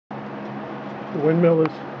The windmill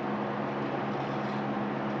is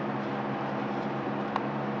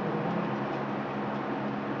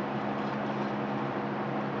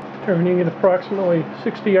turning at approximately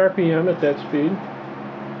 60 RPM at that speed.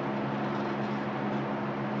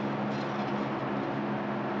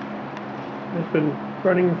 It's been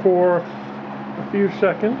running for a few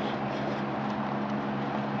seconds.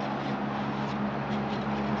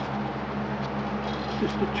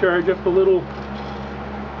 Just to charge up the little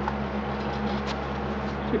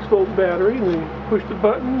 6-volt battery, and we push the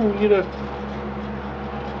button and we get a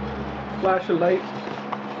flash of light.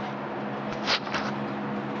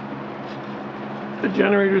 The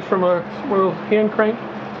generators from one of those hand crank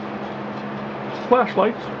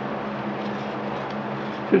flashlights,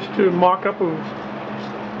 just to mock up of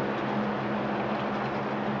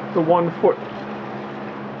the 1 foot.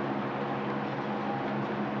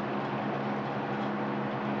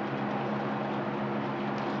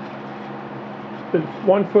 The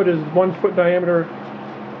 1 foot is 1 foot diameter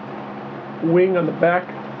wing on the back,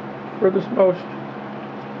 furthest most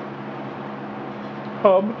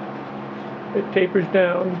hub. It tapers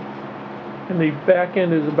down, and the back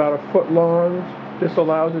end is about 1 foot long. This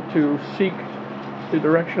allows it to seek the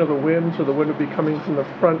direction of the wind, so the wind would be coming from the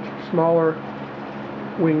front, smaller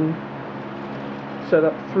wing set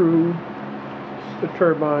up through the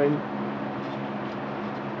turbine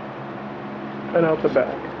and out the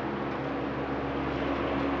back.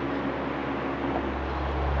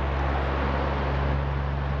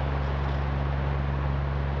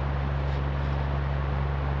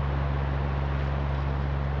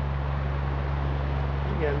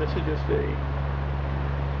 Again, this is just a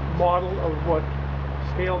model of what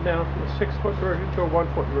scaled down from a 6-foot version to a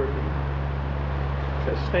 1-foot version.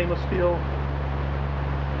 It has stainless steel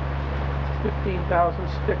 15,000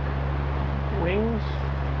 stick wings,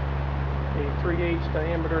 a 3/8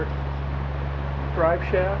 diameter drive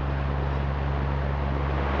shaft,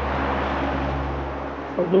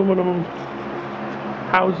 aluminum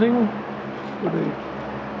housing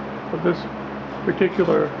for this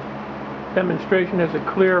particular demonstration has a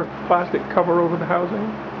clear plastic cover over the housing.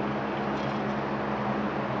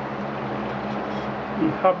 The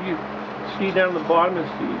hub you see down the bottom is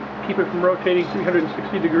to keep it from rotating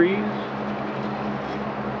 360 degrees.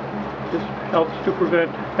 This helps to prevent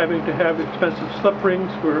having to have expensive slip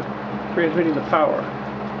rings for transmitting the power.